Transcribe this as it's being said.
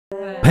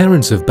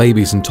Parents of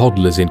babies and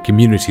toddlers in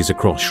communities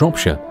across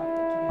Shropshire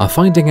are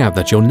finding out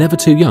that you're never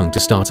too young to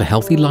start a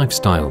healthy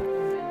lifestyle.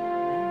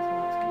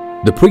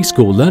 The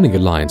Preschool Learning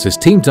Alliance has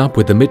teamed up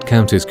with the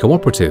Midcounties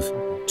Co-operative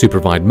to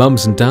provide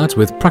mums and dads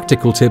with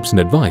practical tips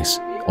and advice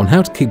on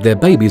how to keep their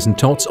babies and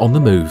tots on the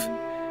move.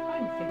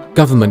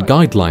 Government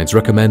guidelines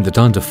recommend that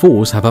under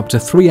 4s have up to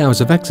 3 hours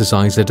of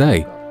exercise a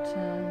day.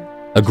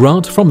 A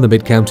grant from the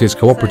Midcounties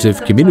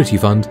Co-operative Community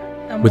Fund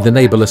would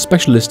enable a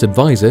specialist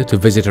advisor to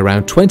visit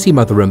around 20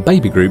 mother and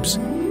baby groups,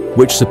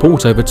 which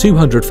support over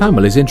 200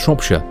 families in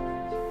Shropshire.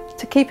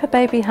 To keep a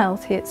baby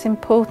healthy, it's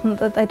important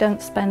that they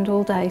don't spend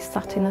all day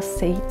sat in a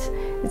seat.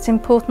 It's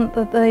important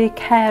that the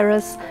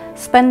carers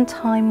spend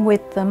time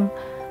with them,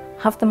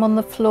 have them on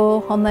the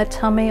floor, on their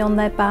tummy, on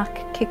their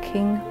back,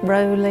 kicking,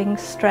 rolling,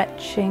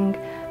 stretching,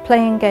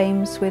 playing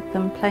games with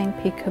them, playing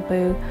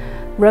peekaboo,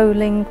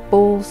 rolling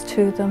balls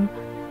to them,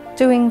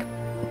 doing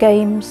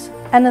games,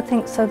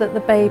 anything so that the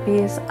baby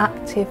is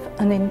active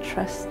and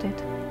interested.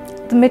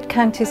 The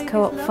Midcounties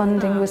Co-op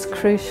funding was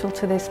crucial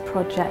to this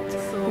project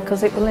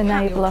because it will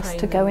enable us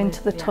to go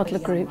into the toddler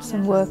groups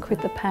and work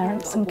with the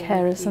parents and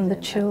carers and the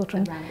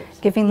children,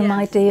 giving them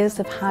ideas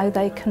of how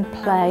they can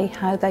play,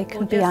 how they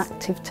can be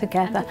active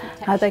together,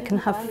 how they can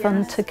have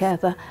fun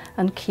together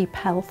and keep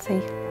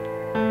healthy.